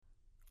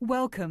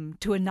Welcome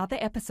to another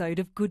episode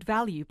of Good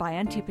Value by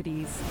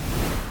Antipodes.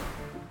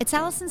 It's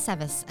Alison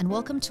Savis, and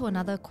welcome to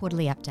another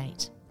quarterly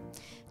update.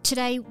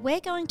 Today,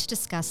 we're going to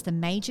discuss the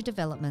major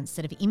developments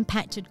that have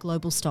impacted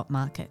global stock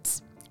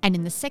markets. And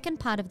in the second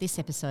part of this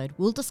episode,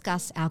 we'll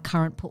discuss our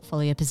current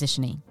portfolio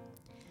positioning.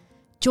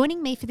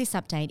 Joining me for this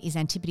update is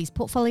Antipodes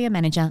Portfolio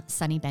Manager,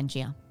 Sunny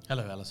Bangia.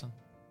 Hello, Alison.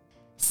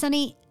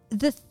 Sunny,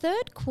 the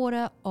third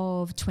quarter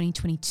of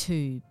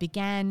 2022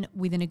 began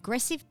with an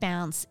aggressive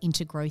bounce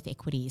into growth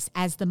equities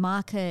as the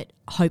market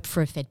hoped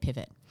for a Fed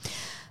pivot.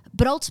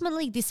 But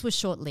ultimately, this was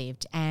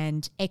short-lived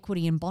and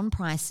equity and bond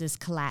prices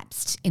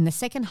collapsed in the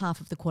second half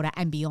of the quarter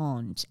and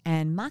beyond,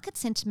 and market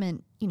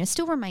sentiment,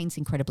 still remains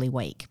incredibly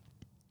weak.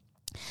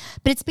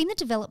 But it's been the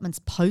developments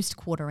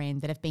post-quarter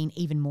end that have been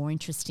even more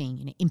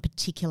interesting, in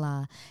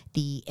particular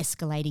the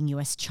escalating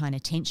US-China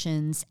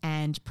tensions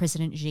and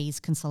President Xi's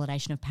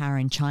consolidation of power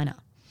in China.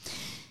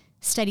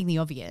 Stating the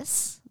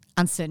obvious,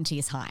 uncertainty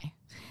is high.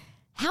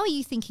 How are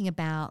you thinking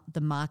about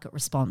the market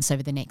response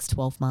over the next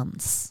 12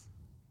 months?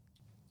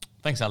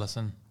 Thanks,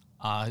 Alison.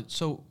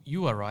 So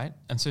you are right,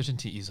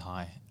 uncertainty is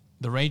high.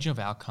 The range of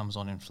outcomes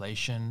on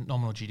inflation,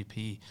 nominal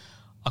GDP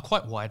are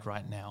quite wide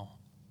right now.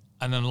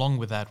 And then along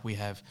with that, we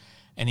have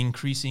an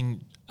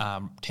increasing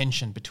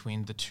tension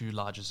between the two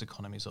largest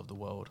economies of the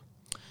world.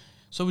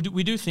 So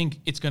we do think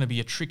it's going to be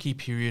a tricky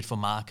period for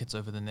markets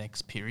over the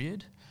next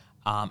period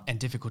and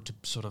difficult to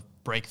sort of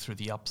break through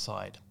the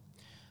upside.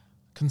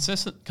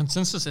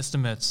 Consensus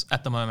estimates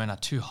at the moment are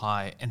too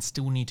high and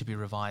still need to be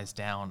revised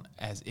down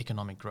as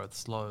economic growth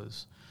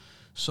slows.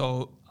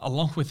 So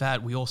along with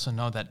that, we also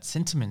know that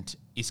sentiment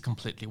is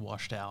completely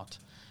washed out.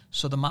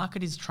 So the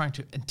market is trying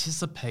to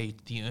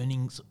anticipate the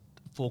earnings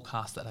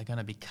forecasts that are going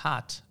to be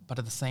cut, but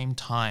at the same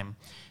time,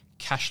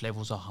 cash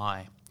levels are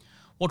high.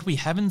 What we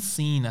haven't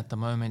seen at the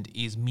moment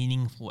is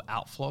meaningful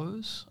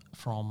outflows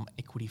from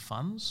equity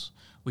funds,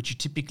 which you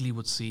typically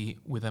would see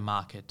with a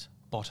market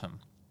bottom.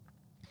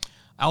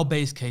 Our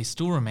base case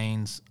still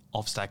remains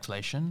of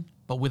stagflation,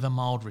 but with a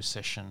mild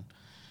recession.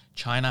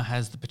 China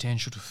has the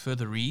potential to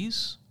further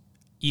ease,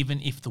 even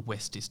if the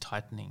West is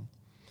tightening.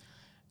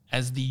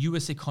 As the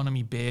US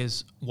economy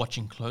bears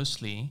watching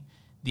closely,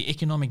 the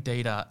economic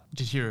data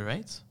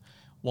deteriorates,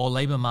 while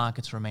labour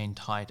markets remain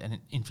tight and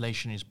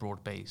inflation is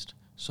broad-based.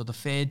 So the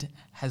Fed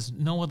has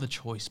no other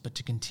choice but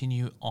to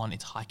continue on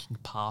its hiking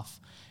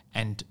path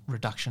and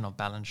reduction of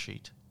balance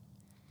sheet.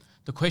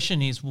 The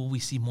question is, will we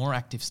see more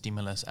active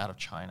stimulus out of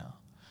China?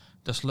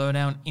 The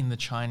slowdown in the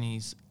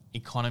Chinese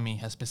economy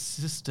has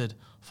persisted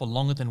for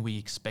longer than we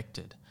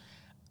expected,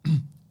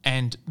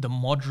 and the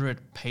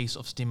moderate pace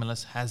of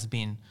stimulus has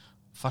been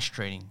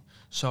frustrating.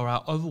 So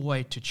our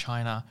overweight to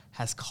China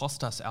has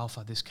cost us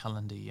alpha this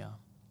calendar year.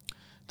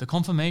 The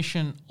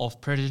confirmation of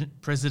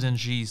President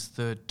Xi's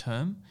third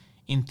term,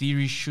 in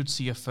theory, should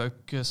see a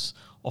focus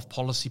of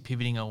policy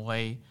pivoting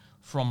away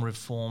from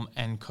reform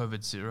and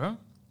COVID zero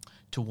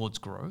towards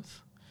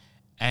growth.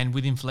 And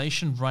with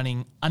inflation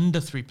running under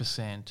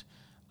 3%,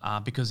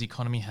 because the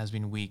economy has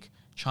been weak,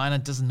 China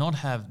does not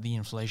have the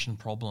inflation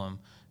problem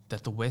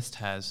that the West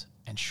has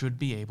and should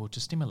be able to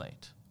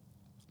stimulate.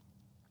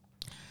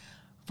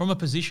 From a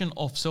position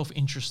of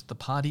self-interest, the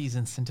party is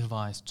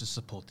incentivized to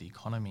support the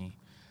economy.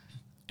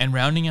 And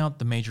rounding out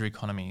the major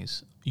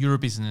economies,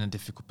 Europe is in a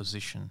difficult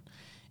position.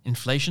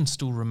 Inflation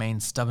still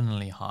remains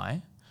stubbornly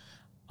high,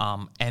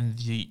 and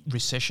the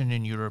recession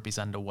in Europe is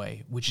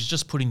underway, which is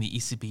just putting the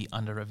ECB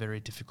under a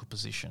very difficult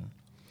position.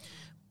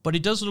 But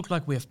it does look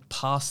like we have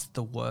passed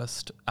the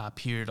worst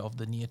period of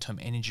the near-term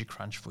energy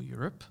crunch for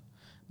Europe.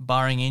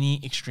 Barring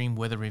any extreme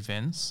weather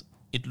events,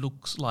 it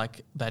looks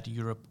like that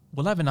Europe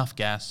will have enough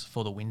gas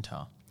for the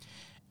winter.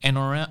 And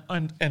around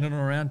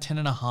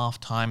 10.5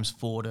 times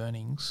forward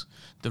earnings,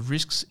 the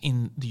risks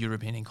in the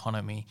European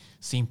economy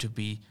seem to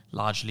be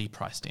largely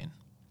priced in.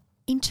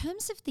 In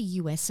terms of the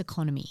US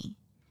economy,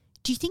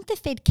 do you think the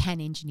Fed can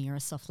engineer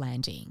a soft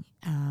landing?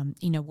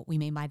 What we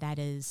mean by that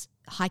is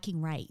hiking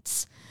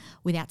rates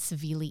without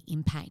severely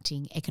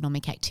impacting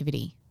economic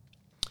activity.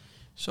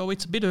 So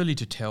it's a bit early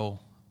to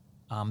tell.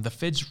 The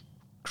Fed's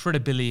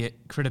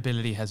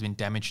credibility has been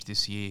damaged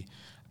this year,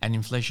 and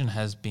inflation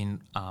has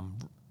been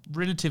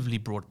relatively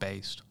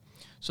broad-based.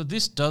 So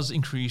this does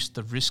increase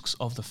the risks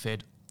of the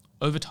Fed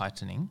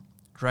over-tightening,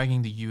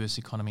 dragging the US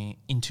economy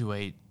into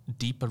a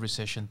deeper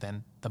recession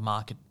than the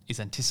market is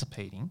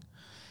anticipating.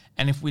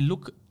 And if we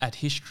look at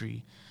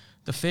history,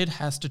 the Fed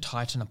has to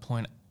tighten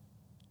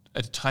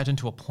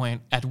to a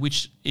point at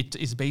which it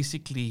is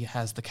basically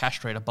has the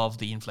cash rate above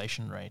the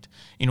inflation rate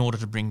in order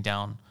to bring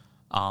down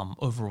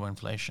overall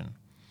inflation.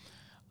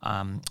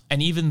 And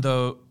even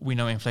though we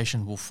know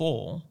inflation will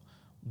fall,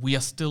 we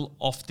are still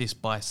off this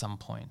by some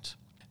point.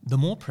 The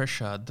more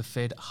pressure the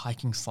Fed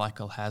hiking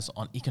cycle has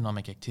on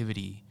economic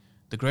activity,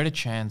 the greater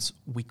chance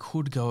we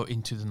could go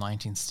into the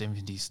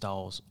 1970s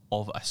styles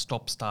of a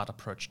stop-start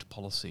approach to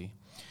policy.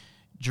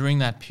 During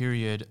that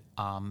period,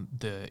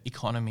 the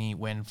economy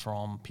went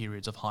from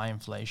periods of high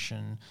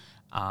inflation,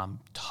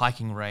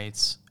 hiking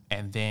rates,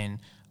 and then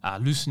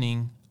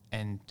loosening,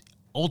 and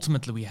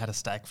ultimately we had a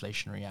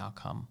stagflationary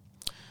outcome.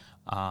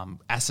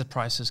 Asset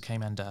prices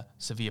came under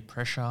severe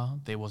pressure.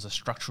 There was a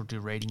structural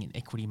derating in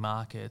equity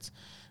markets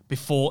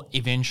before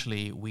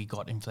eventually we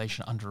got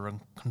inflation under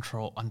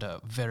control under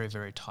very,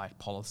 very tight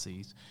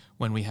policies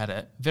when we had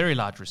a very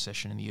large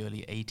recession in the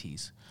early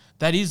 80s.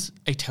 That is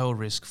a tail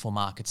risk for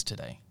markets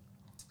today.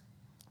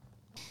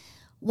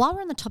 While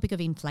we're on the topic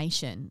of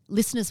inflation,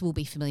 listeners will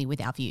be familiar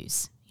with our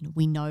views.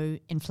 We know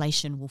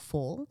inflation will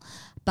fall,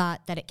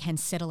 but that it can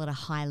settle at a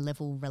high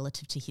level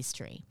relative to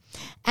history.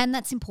 And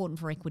that's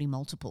important for equity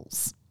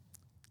multiples.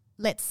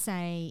 Let's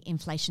say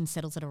inflation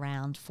settles at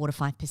around 4 to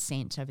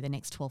 5% over the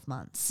next 12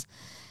 months.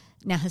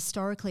 Now,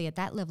 historically, at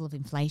that level of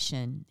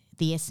inflation,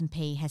 the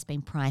S&P has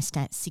been priced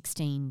at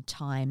 16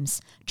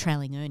 times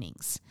trailing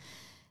earnings.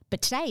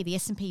 But today, the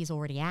S&P is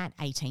already at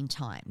 18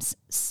 times.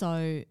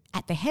 So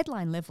at the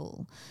headline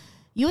level,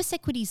 US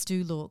equities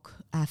do look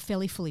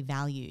fairly fully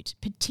valued,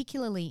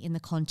 particularly in the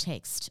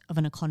context of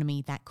an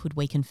economy that could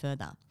weaken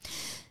further.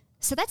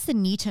 So that's the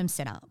near-term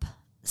setup.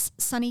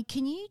 Sunny,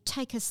 can you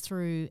take us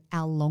through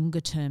our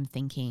longer-term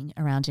thinking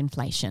around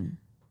inflation?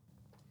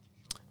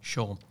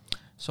 Sure.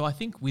 So I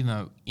think we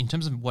know, in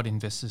terms of what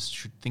investors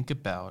should think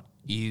about,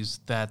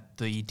 is that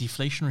the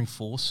deflationary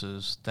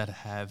forces that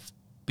have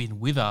been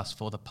with us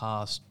for the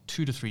past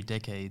 2 to 3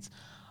 decades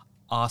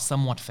are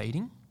somewhat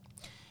fading.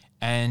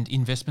 And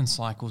investment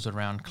cycles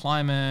around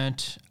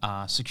climate,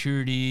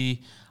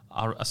 security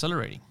are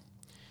accelerating.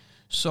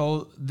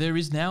 So there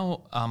is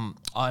now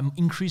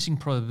increasing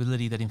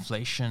probability that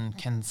inflation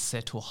can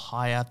settle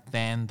higher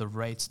than the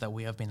rates that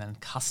we have been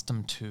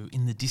accustomed to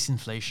in the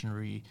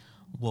disinflationary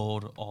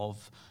world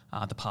of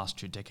the past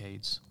 2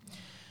 decades.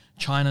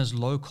 China's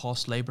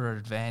low-cost labor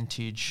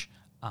advantage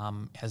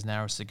has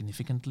narrowed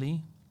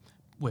significantly.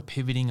 We're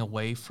pivoting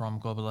away from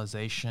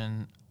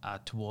globalization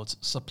towards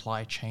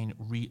supply chain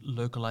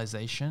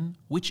relocalization,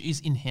 which is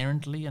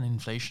inherently an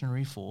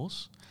inflationary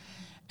force.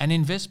 And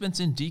investments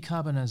in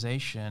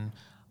decarbonization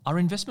are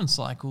investment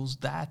cycles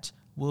that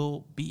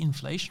will be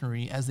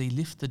inflationary as they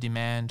lift the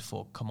demand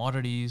for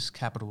commodities,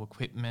 capital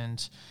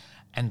equipment,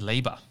 and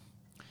labor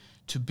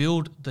to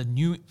build the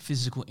new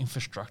physical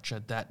infrastructure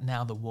that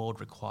now the world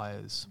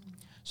requires.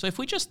 So if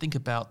we just think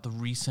about the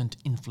recent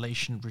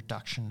Inflation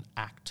Reduction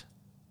Act,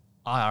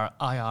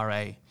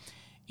 IRA,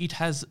 it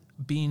has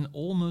been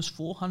almost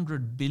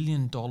 $400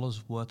 billion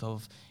worth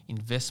of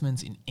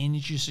investments in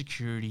energy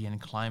security and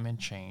climate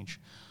change,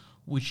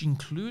 which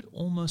include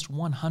almost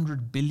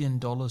 $100 billion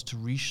to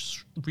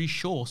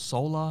reshore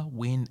solar,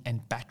 wind,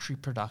 and battery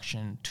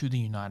production to the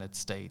United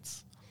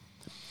States.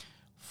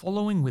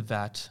 Following with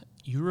that,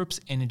 Europe's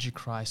energy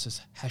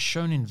crisis has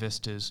shown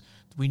investors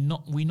that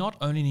we not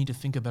only need to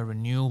think about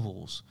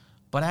renewables,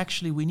 but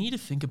actually we need to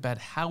think about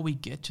how we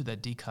get to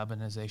that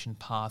decarbonization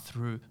path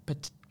through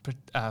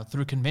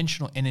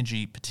conventional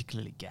energy,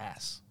 particularly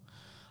gas.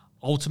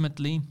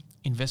 Ultimately,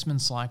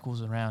 investment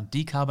cycles around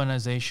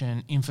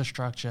decarbonization,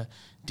 infrastructure,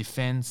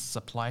 defense,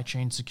 supply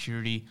chain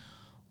security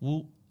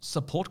will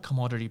support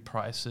commodity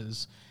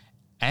prices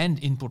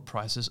and input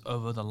prices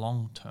over the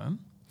long term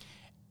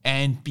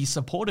and be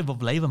supportive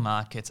of labor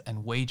markets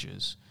and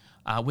wages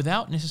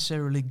without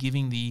necessarily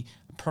giving the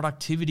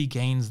productivity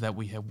gains that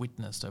we have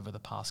witnessed over the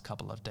past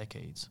couple of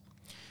decades.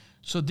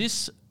 So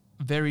this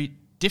very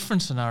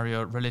different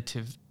scenario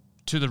relative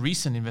to the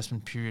recent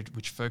investment period,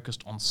 which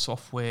focused on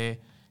software,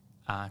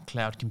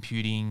 cloud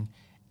computing,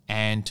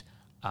 and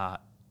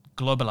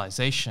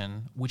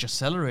globalization, which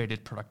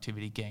accelerated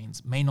productivity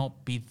gains, may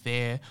not be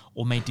there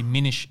or may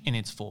diminish in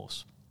its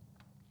force.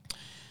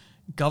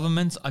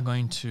 Governments are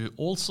going to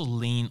also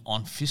lean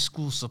on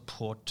fiscal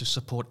support to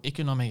support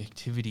economic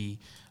activity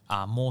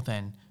more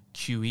than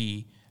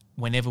QE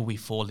whenever we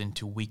fall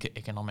into weaker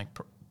economic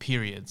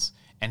periods.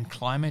 And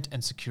climate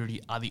and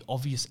security are the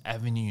obvious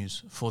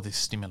avenues for this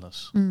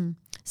stimulus.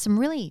 Some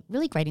really,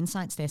 really great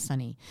insights there,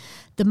 Sunny.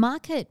 The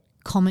market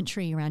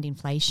commentary around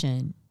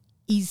inflation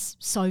is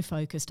so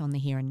focused on the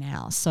here and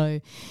now. So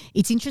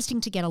it's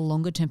interesting to get a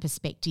longer term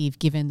perspective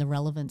given the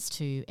relevance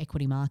to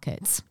equity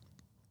markets.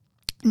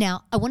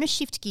 Now, I want to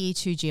shift gear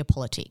to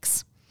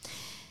geopolitics.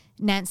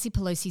 Nancy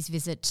Pelosi's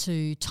visit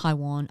to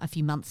Taiwan a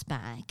few months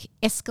back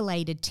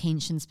escalated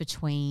tensions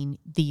between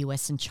the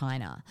US and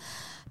China.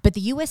 But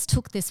the US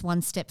took this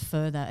one step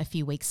further a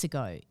few weeks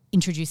ago,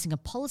 introducing a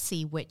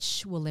policy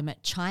which will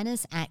limit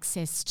China's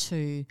access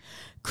to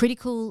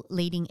critical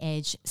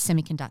leading-edge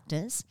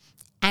semiconductors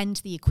and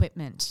the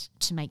equipment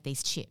to make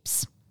these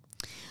chips.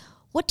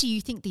 What do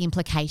you think the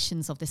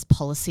implications of this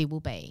policy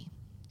will be?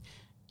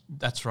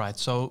 That's right.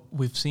 So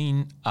we've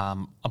seen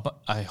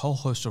a whole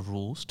host of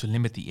rules to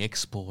limit the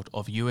export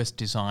of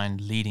US-designed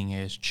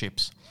leading-edge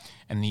chips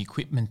and the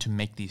equipment to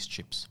make these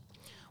chips.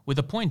 With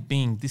the point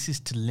being, this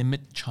is to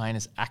limit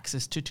China's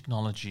access to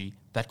technology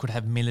that could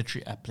have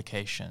military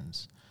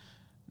applications.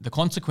 The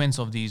consequence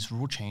of these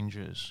rule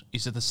changes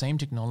is that the same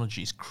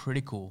technology is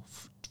critical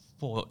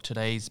for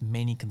today's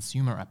many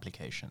consumer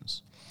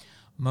applications.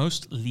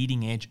 Most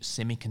leading-edge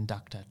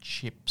semiconductor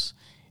chips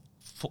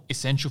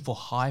essential for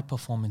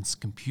high-performance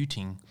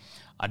computing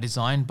are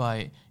designed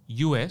by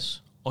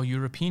US or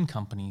European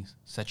companies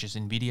such as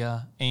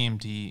Nvidia,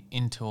 AMD,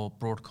 Intel,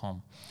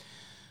 Broadcom.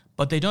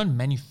 But they don't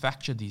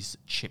manufacture these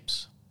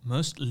chips.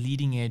 Most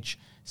leading-edge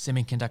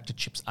semiconductor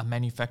chips are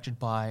manufactured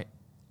by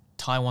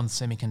Taiwan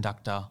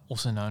Semiconductor,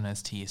 also known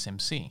as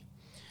TSMC.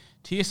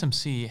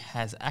 TSMC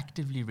has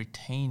actively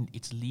retained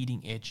its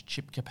leading-edge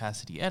chip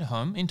capacity at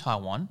home in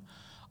Taiwan,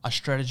 a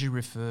strategy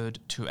referred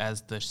to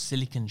as the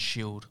Silicon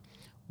Shield,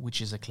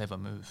 which is a clever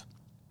move.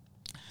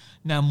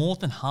 Now, more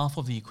than half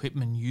of the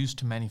equipment used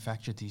to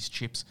manufacture these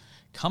chips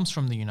comes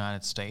from the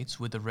United States,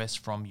 with the rest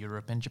from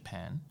Europe and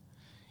Japan.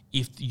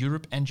 If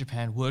Europe and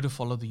Japan were to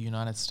follow the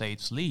United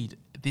States' lead,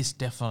 this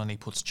definitely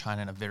puts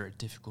China in a very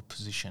difficult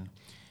position.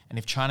 And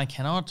if China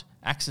cannot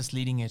access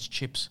leading-edge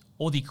chips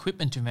or the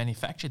equipment to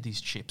manufacture these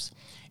chips,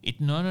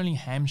 it not only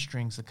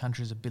hamstrings the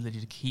country's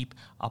ability to keep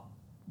up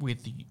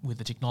with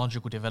the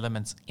technological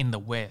developments in the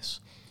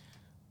West,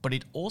 but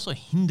it also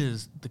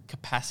hinders the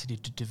capacity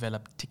to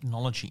develop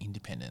technology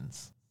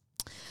independence.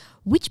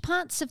 Which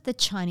parts of the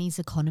Chinese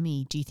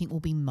economy do you think will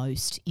be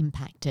most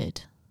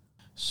impacted?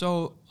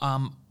 So,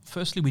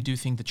 firstly, we do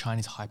think the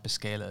Chinese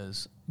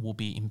hyperscalers will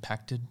be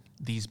impacted,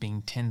 these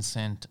being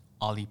Tencent,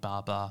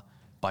 Alibaba,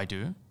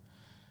 Baidu,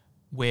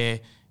 where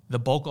the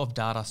bulk of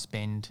data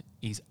spend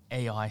is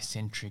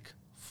AI-centric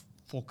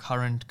for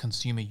current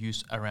consumer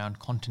use around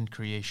content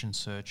creation,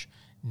 search,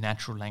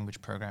 natural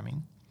language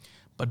programming.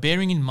 But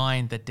bearing in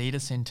mind that data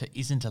center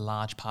isn't a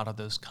large part of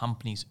those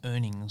companies'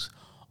 earnings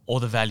or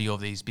the value of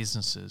these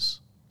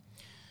businesses.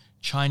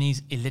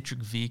 Chinese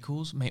electric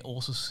vehicles may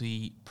also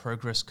see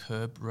progress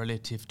curb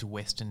relative to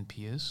Western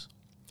peers.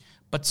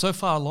 But so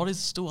far, a lot is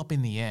still up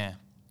in the air.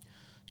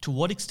 To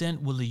what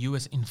extent will the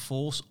US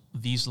enforce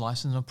these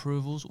license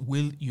approvals?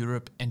 Will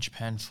Europe and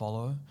Japan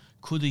follow?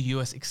 Could the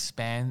US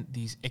expand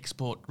these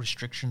export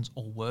restrictions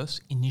or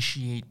worse,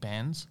 initiate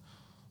bans?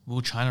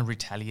 Will China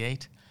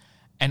retaliate?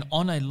 And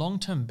on a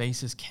long-term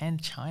basis, can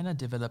China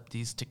develop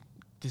this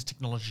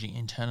technology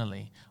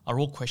internally? Are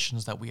all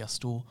questions that we are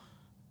still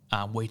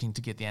waiting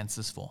to get the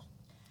answers for.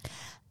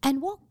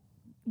 And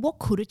what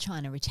could a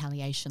China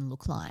retaliation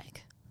look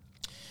like?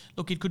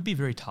 Look, it could be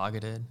very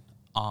targeted.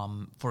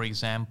 For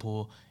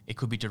example, it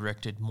could be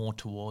directed more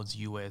towards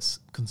US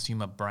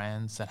consumer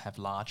brands that have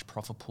large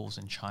profit pools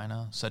in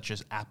China, such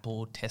as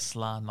Apple,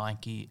 Tesla,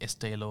 Nike,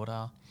 Estee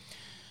Lauder.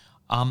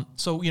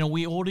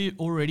 We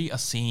already are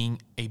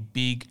seeing a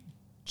big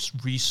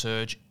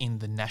resurge in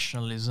the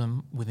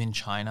nationalism within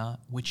China,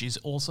 which is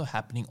also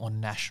happening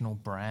on national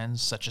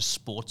brands such as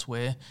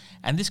sportswear.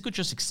 And this could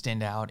just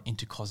extend out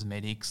into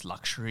cosmetics,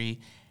 luxury,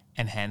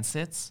 and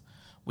handsets,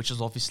 which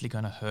is obviously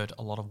going to hurt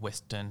a lot of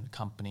Western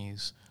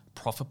companies'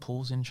 profit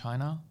pools in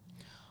China.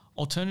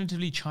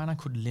 Alternatively, China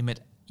could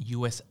limit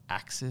US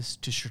access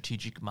to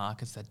strategic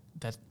markets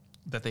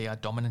that they are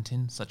dominant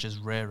in, such as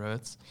rare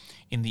earths,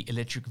 in the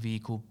electric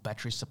vehicle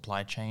battery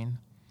supply chain.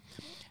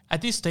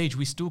 At this stage,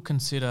 we still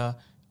consider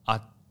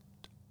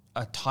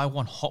a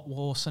Taiwan hot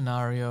war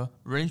scenario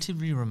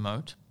relatively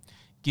remote,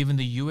 given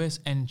the US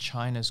and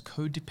China's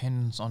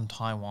codependence on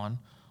Taiwan,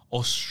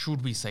 or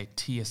should we say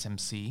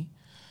TSMC.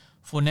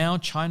 For now,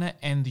 China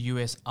and the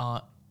US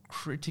are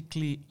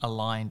critically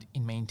aligned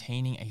in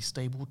maintaining a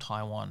stable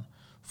Taiwan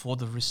for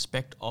the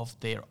respect of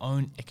their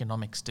own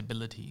economic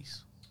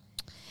stabilities.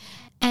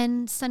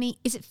 And Sunny,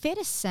 is it fair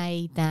to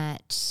say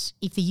that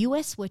if the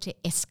US were to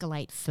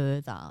escalate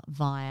further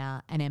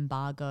via an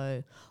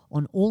embargo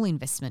on all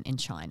investment in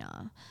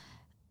China,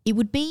 it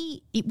would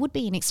be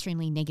an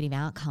extremely negative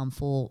outcome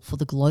for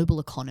the global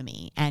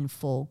economy and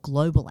for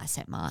global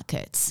asset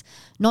markets,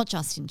 not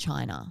just in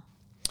China?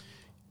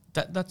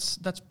 That's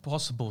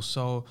possible.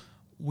 So,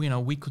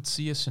 we could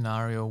see a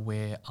scenario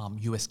where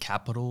US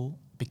capital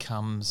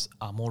becomes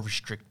more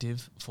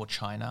restrictive for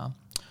China.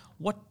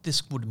 What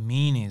this would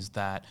mean is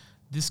that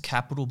this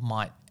capital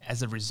might,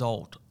 as a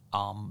result,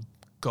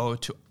 go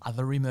to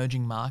other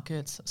emerging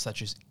markets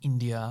such as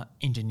India,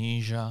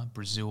 Indonesia,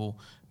 Brazil,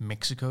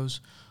 Mexico's,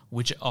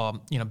 which are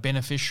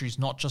beneficiaries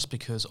not just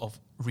because of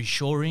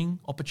reshoring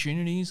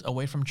opportunities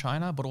away from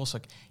China, but also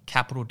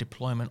capital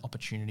deployment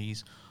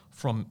opportunities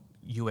from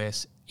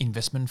US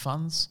investment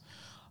funds.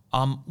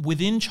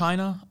 Within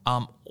China,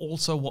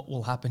 also what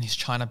will happen is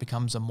China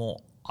becomes a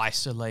more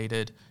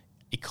isolated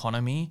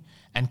economy,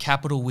 and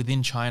capital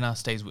in China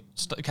stays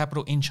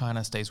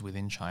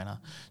within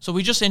China. So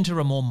we just enter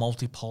a more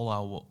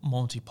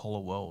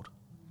multipolar world.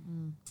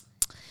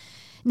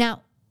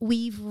 Now,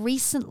 we've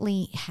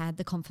recently had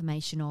the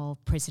confirmation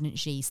of President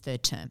Xi's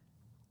third term.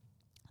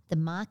 The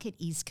market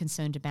is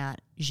concerned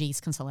about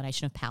Xi's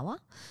consolidation of power,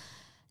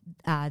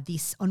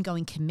 this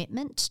ongoing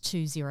commitment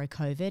to zero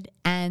COVID,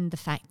 and the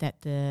fact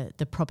that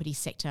the property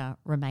sector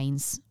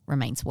remains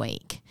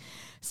weak.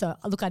 So,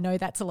 look, I know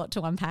that's a lot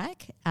to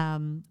unpack,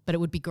 but it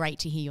would be great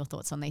to hear your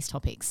thoughts on these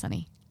topics,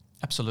 Sunny.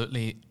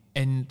 Absolutely.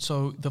 And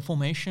so the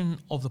formation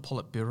of the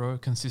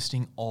Politburo,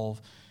 consisting of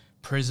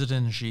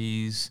President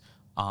Xi's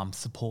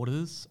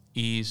supporters,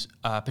 is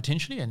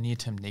potentially a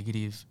near-term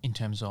negative in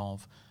terms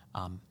of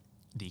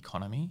the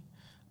economy,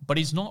 but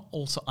is not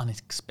also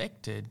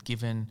unexpected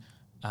given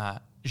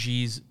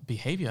Xi's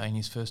behavior in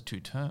his first 2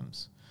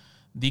 terms.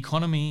 The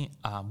economy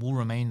will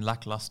remain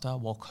lackluster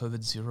while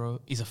COVID-0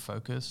 is a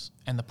focus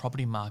and the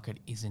property market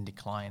is in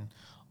decline,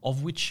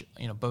 of which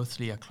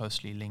both are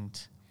closely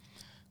linked.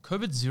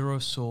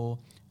 COVID-0 saw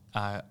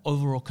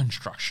overall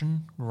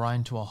construction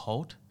grind to a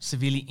halt,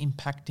 severely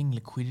impacting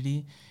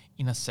liquidity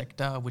in a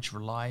sector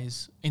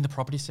in the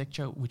property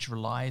sector, which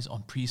relies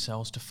on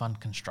pre-sales to fund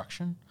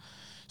construction.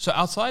 So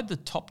outside the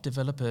top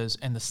developers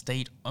and the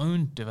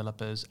state-owned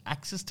developers,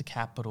 access to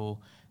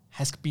capital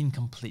has been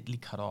completely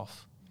cut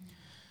off.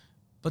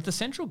 But the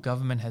central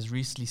government has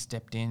recently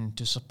stepped in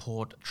to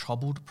support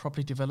troubled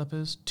property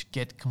developers to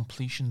get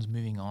completions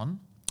moving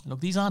on.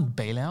 Look, these aren't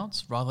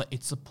bailouts, rather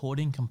it's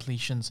supporting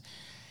completions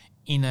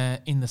in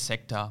the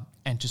sector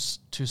and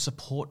to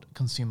support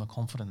consumer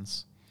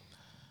confidence.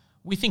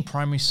 We think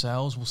primary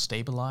sales will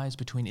stabilise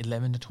between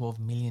 11 to 12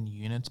 million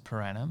units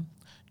per annum,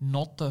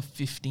 not the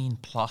 15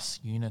 plus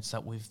units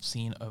that we've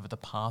seen over the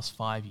past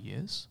 5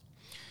 years.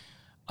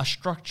 A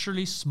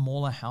structurally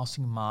smaller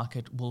housing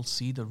market will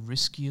see the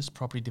riskiest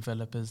property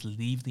developers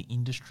leave the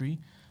industry,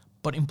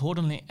 but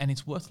importantly, and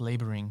it's worth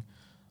labouring,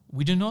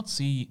 we do not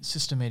see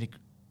systematic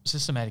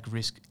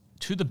risk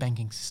to the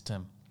banking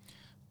system.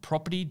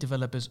 Property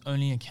developers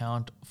only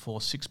account for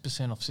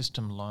 6% of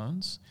system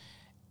loans,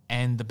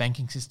 and the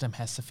banking system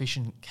has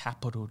sufficient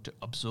capital to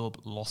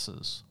absorb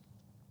losses.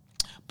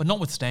 But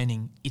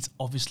notwithstanding, it's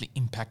obviously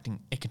impacting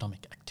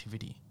economic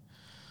activity.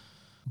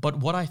 But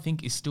what I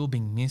think is still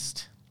being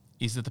missed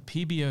is that the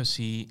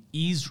PBOC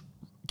is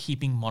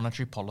keeping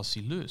monetary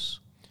policy loose.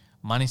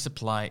 Money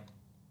supply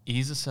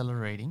is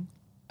accelerating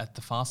at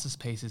the fastest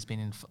pace it's been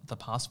in the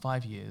past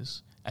 5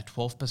 years, at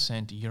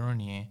 12% year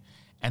on year,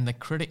 and the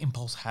credit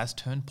impulse has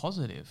turned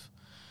positive.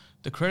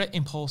 The credit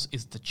impulse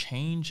is the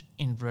change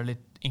in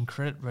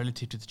credit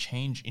relative to the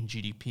change in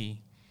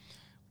GDP.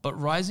 But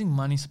rising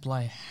money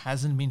supply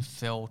hasn't been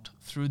felt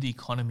through the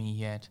economy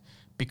yet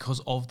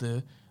because of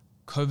the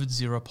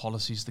COVID-0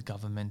 policies the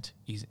government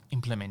is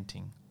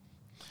implementing.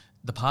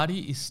 The party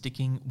is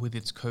sticking with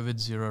its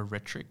COVID-0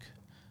 rhetoric,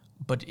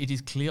 but it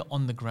is clear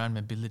on the ground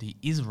mobility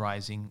is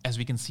rising, as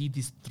we can see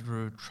this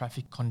through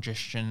traffic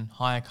congestion,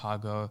 higher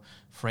cargo,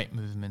 freight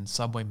movements,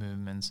 subway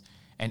movements,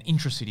 and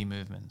intracity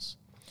movements.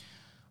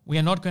 We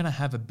are not going to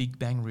have a big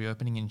bang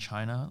reopening in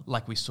China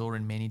like we saw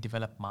in many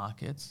developed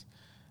markets,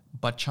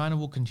 but China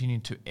will continue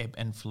to ebb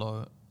and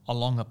flow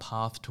along a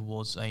path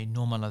towards a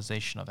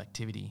normalization of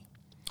activity.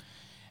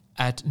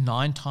 At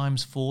 9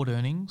 times forward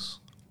earnings,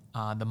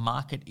 the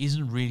market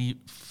isn't really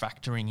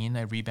factoring in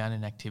a rebound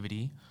in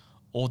activity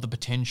or the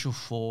potential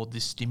for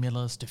this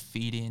stimulus to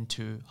feed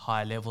into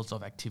higher levels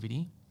of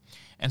activity.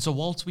 And so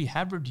whilst we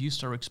have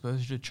reduced our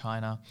exposure to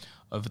China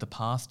over the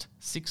past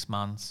 6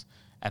 months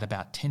at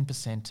about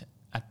 10%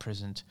 at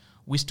present,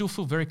 we still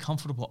feel very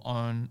comfortable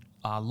on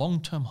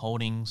long-term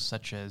holdings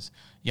such as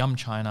Yum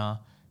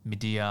China,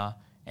 Midea,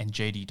 and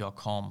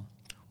JD.com,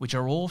 which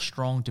are all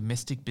strong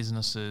domestic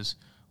businesses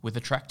with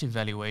attractive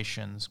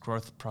valuations,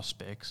 growth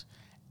prospects,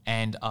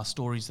 and are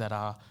stories that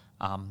are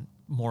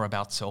more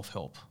about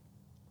self-help.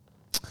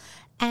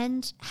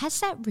 And has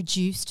that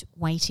reduced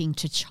weighting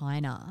to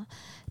China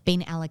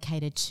been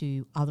allocated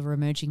to other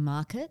emerging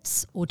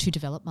markets or to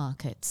developed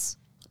markets?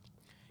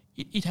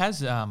 It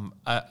has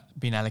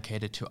been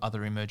allocated to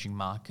other emerging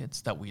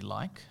markets that we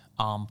like.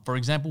 For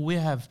example, we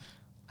have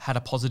had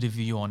a positive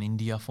view on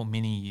India for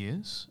many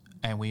years,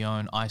 and we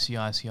own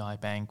ICICI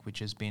Bank, which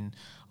has been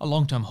a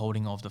long-term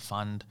holding of the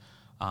fund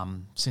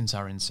since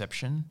our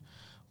inception.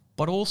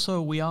 But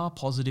also we are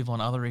positive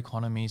on other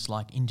economies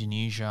like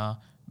Indonesia,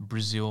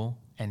 Brazil,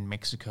 and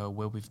Mexico,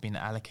 where we've been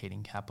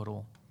allocating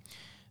capital.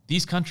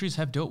 These countries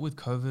have dealt with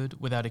COVID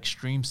without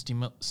extreme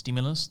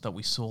stimulus that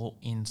we saw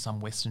in some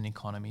Western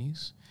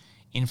economies.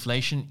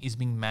 Inflation is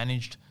being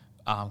managed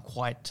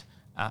quite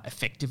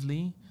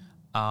effectively,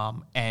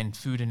 and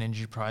food and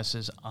energy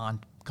prices are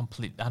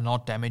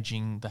not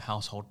damaging the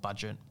household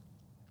budget.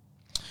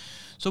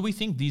 So we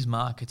think these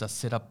markets are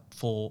set up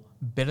for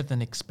better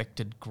than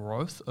expected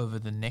growth over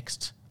the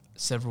next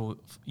several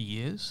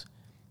years.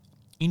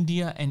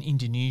 India and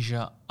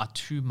Indonesia are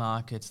 2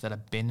 markets that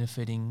are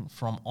benefiting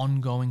from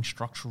ongoing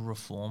structural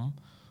reform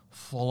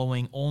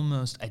following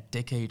almost a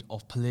decade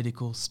of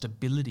political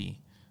stability,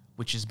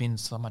 which has been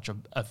so much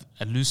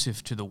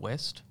elusive to the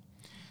West.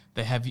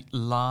 They have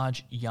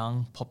large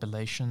young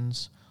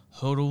populations,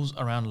 hurdles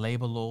around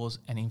labour laws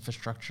and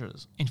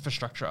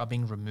infrastructure are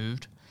being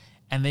removed,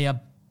 and they are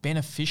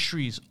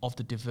beneficiaries of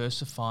the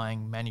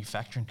diversifying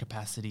manufacturing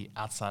capacity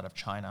outside of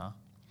China.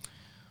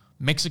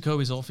 Mexico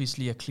is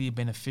obviously a clear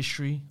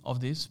beneficiary of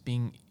this,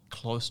 being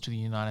close to the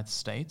United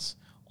States.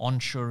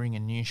 Onshoring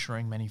and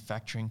nearshoring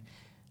manufacturing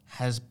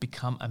has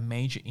become a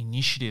major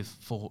initiative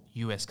for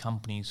US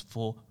companies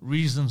for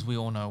reasons we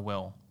all know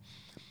well.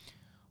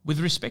 With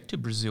respect to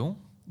Brazil,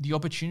 the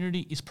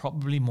opportunity is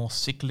probably more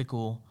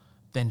cyclical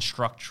than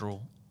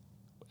structural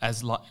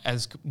as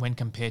when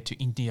compared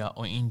to India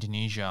or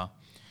Indonesia.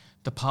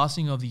 The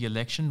passing of the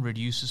election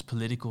reduces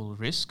political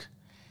risk,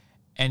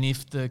 and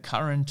if the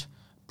current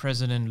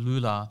President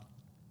Lula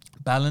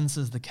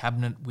balances the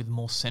cabinet with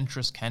more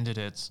centrist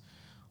candidates,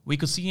 we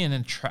could see an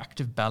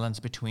attractive balance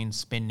between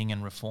spending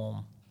and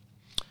reform.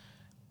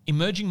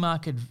 Emerging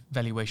market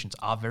valuations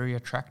are very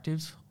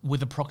attractive,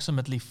 with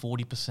approximately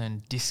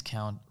 40%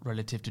 discount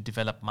relative to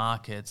developed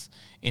markets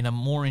in a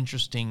more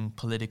interesting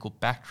political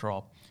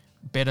backdrop,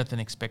 better than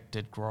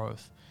expected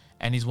growth,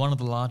 and is one of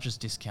the largest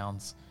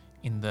discounts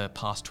in the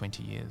past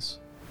 20 years.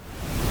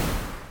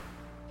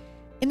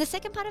 In the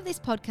second part of this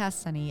podcast,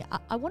 Sunny,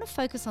 I want to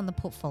focus on the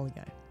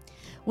portfolio.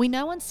 We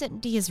know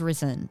uncertainty has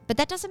risen, but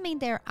that doesn't mean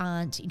there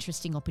aren't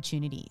interesting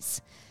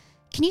opportunities.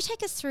 Can you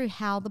take us through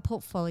how the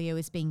portfolio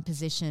is being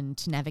positioned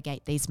to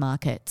navigate these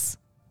markets?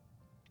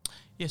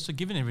 Yeah, so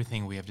given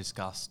everything we have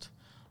discussed,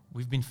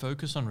 we've been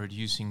focused on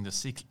reducing the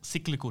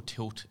cyclical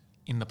tilt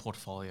in the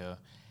portfolio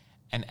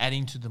and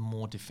adding to the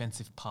more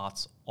defensive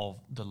parts of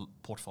the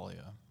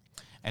portfolio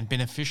and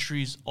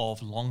beneficiaries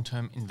of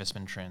long-term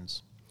investment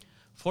trends.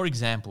 For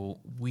example,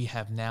 we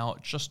have now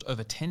just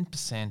over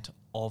 10%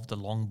 of the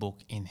long book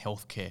in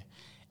healthcare,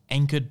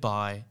 anchored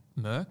by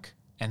Merck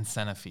and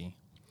Sanofi.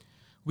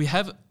 We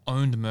have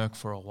owned Merck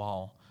for a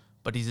while,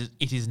 but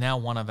it is now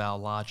one of our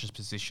largest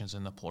positions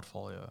in the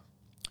portfolio.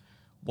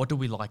 What do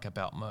we like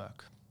about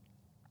Merck?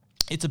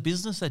 It's a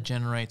business that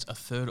generates a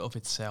third of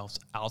its sales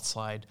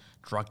outside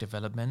drug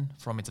development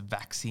from its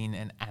vaccine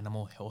and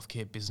animal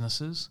healthcare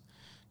businesses.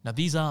 Now,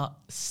 these are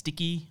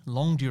sticky,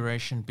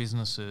 long-duration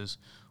businesses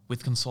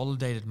with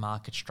consolidated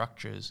market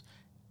structures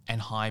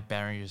and high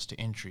barriers to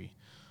entry,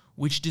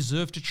 which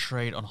deserve to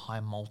trade on high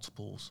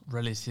multiples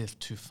relative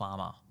to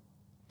pharma.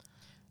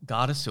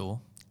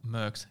 Gardasil,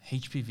 Merck's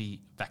HPV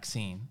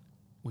vaccine,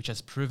 which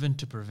has proven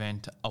to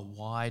prevent a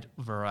wide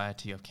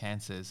variety of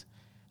cancers,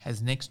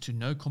 has next to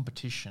no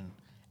competition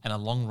and a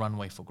long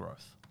runway for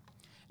growth.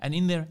 And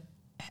in their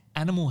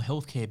animal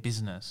healthcare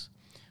business,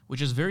 which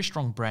has very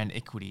strong brand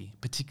equity,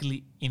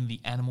 particularly in the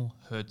animal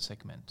herd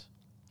segment.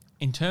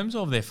 In terms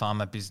of their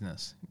pharma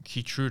business,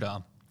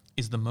 Keytruda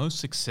is the most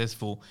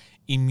successful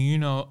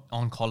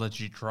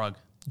immuno-oncology drug,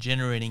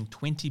 generating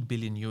 $20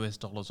 billion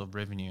of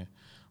revenue,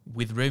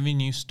 with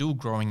revenue still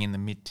growing in the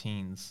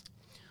mid-teens.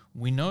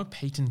 We know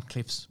patent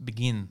cliffs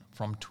begin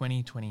from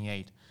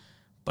 2028,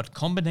 but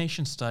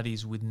combination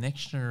studies with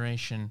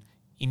next-generation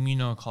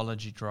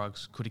immuno-oncology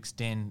drugs could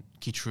extend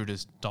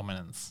Keytruda's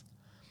dominance.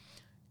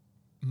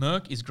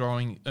 Merck is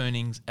growing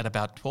earnings at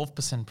about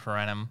 12% per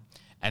annum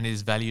and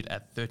is valued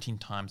at 13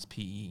 times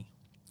PE.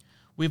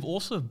 We've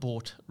also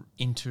bought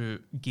into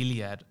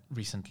Gilead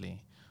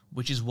recently,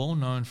 which is well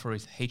known for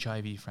its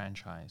HIV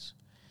franchise,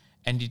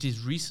 and it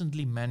has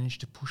recently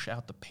managed to push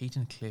out the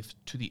patent cliff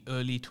to the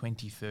early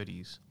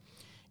 2030s.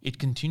 It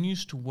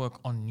continues to work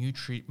on new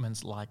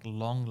treatments like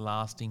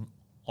long-lasting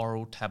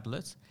oral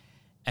tablets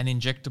and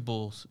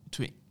injectables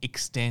to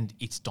extend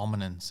its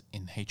dominance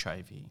in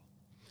HIV.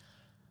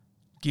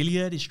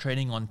 Gilead is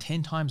trading on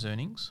 10 times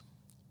earnings.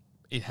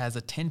 It has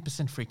a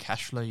 10% free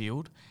cash flow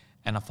yield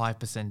and a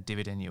 5%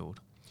 dividend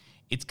yield.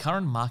 Its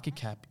current market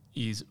cap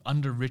is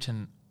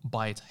underwritten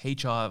by its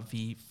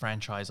HIV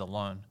franchise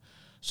alone,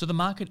 so the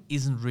market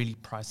isn't really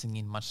pricing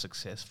in much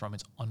success from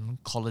its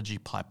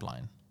oncology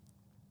pipeline.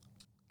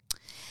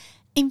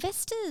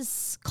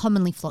 Investors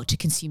commonly flock to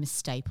consumer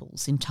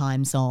staples in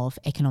times of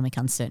economic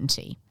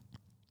uncertainty.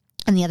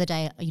 And the other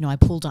day, I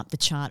pulled up the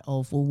chart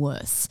of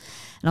Woolworths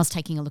and I was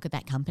taking a look at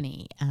that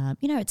company.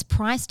 It's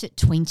priced at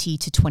 20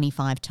 to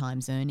 25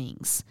 times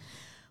earnings,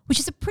 which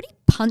is a pretty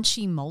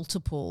punchy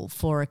multiple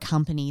for a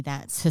company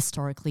that's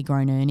historically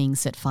grown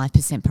earnings at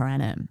 5% per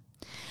annum.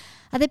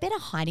 Are there better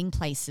hiding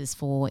places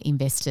for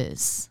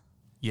investors?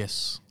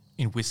 Yes,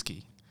 in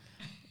whiskey.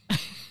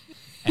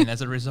 And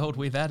as a result,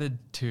 we've added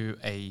to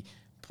a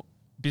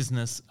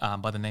business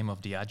by the name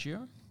of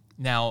Diageo.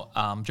 Now,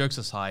 jokes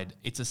aside,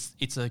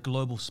 it's a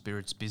global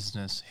spirits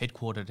business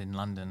headquartered in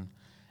London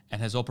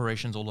and has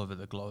operations all over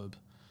the globe.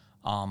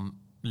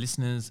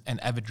 Listeners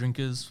and avid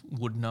drinkers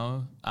would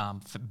know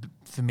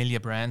familiar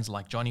brands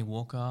like Johnny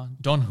Walker,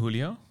 Don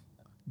Julio,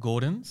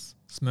 Gordon's,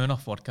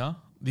 Smirnoff Vodka.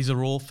 These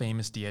are all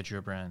famous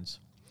Diageo brands.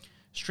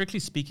 Strictly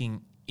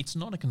speaking, it's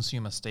not a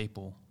consumer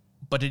staple,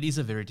 but it is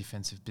a very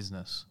defensive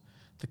business.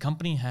 The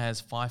company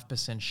has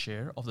 5%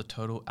 share of the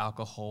total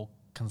alcohol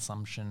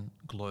consumption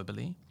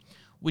globally,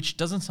 which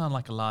doesn't sound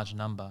like a large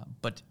number,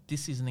 but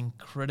this is an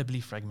incredibly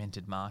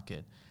fragmented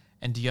market,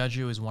 and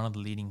Diageo is one of the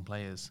leading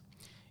players.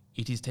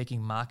 It is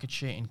taking market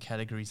share in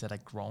categories that are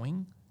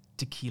growing.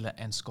 Tequila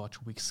and Scotch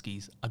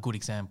whiskies are good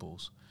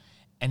examples,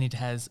 and it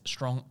has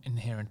strong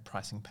inherent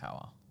pricing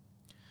power.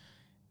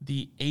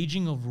 The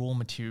aging of raw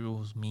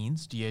materials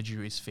means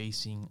Diageo is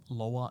facing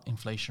lower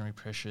inflationary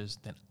pressures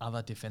than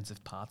other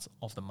defensive parts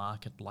of the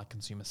market like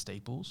consumer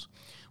staples,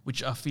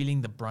 which are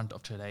feeling the brunt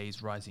of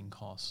today's rising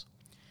costs.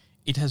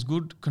 It has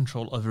good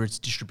control over its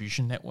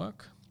distribution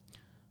network,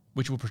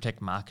 which will protect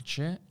market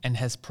share, and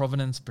has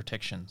provenance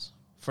protections.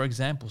 For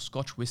example,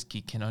 Scotch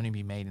whisky can only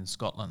be made in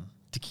Scotland.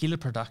 Tequila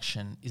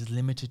production is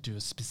limited to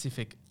a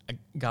specific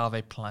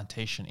agave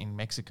plantation in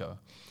Mexico.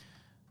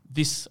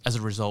 This, as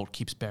a result,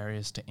 keeps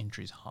barriers to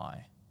entries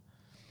high.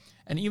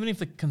 And even if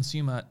the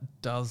consumer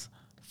does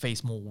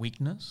face more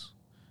weakness.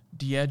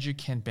 Diageo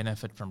can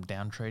benefit from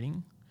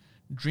downtrading.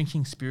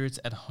 Drinking spirits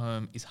at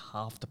home is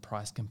half the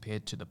price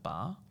compared to the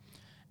bar.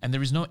 And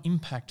there is no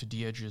impact to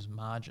Diageo's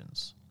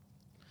margins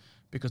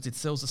because it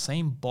sells the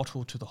same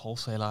bottle to the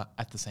wholesaler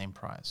at the same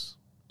price.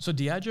 So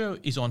Diageo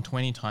is on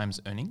 20 times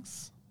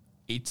earnings.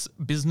 Its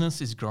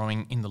business is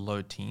growing in the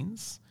low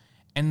teens.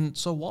 And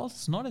so while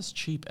it's not as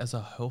cheap as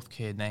our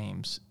healthcare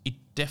names, it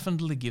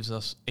definitely gives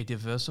us a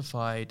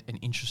diversified and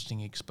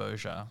interesting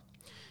exposure.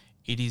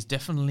 It is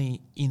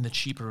definitely in the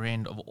cheaper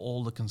end of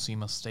all the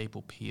consumer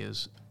staple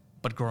peers,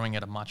 but growing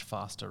at a much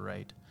faster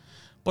rate.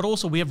 But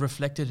also we have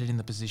reflected it in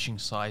the position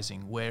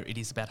sizing, where it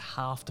is about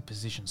half the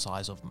position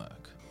size of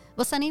Merck.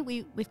 Well, Sunny,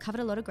 we've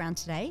covered a lot of ground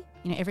today.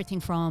 Everything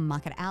from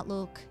market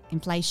outlook,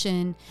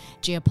 inflation,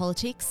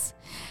 geopolitics,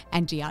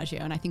 and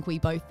Diageo. And I think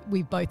we've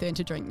both earned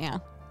a drink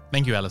now.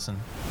 Thank you, Alison.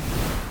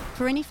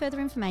 For any further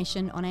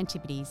information on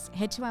Antipodes,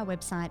 head to our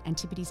website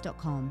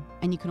antipodes.com,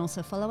 and you can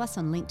also follow us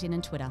on LinkedIn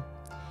and Twitter.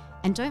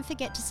 And don't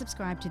forget to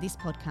subscribe to this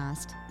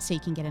podcast so you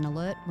can get an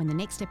alert when the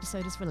next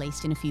episode is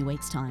released in a few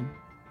weeks' time.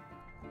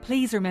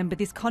 Please remember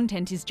this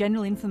content is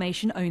general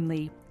information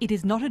only. It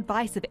is not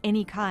advice of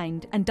any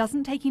kind and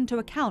doesn't take into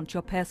account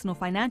your personal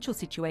financial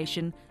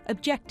situation,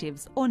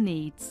 objectives, or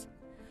needs.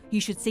 You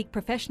should seek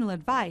professional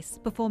advice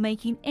before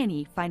making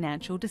any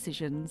financial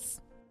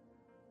decisions.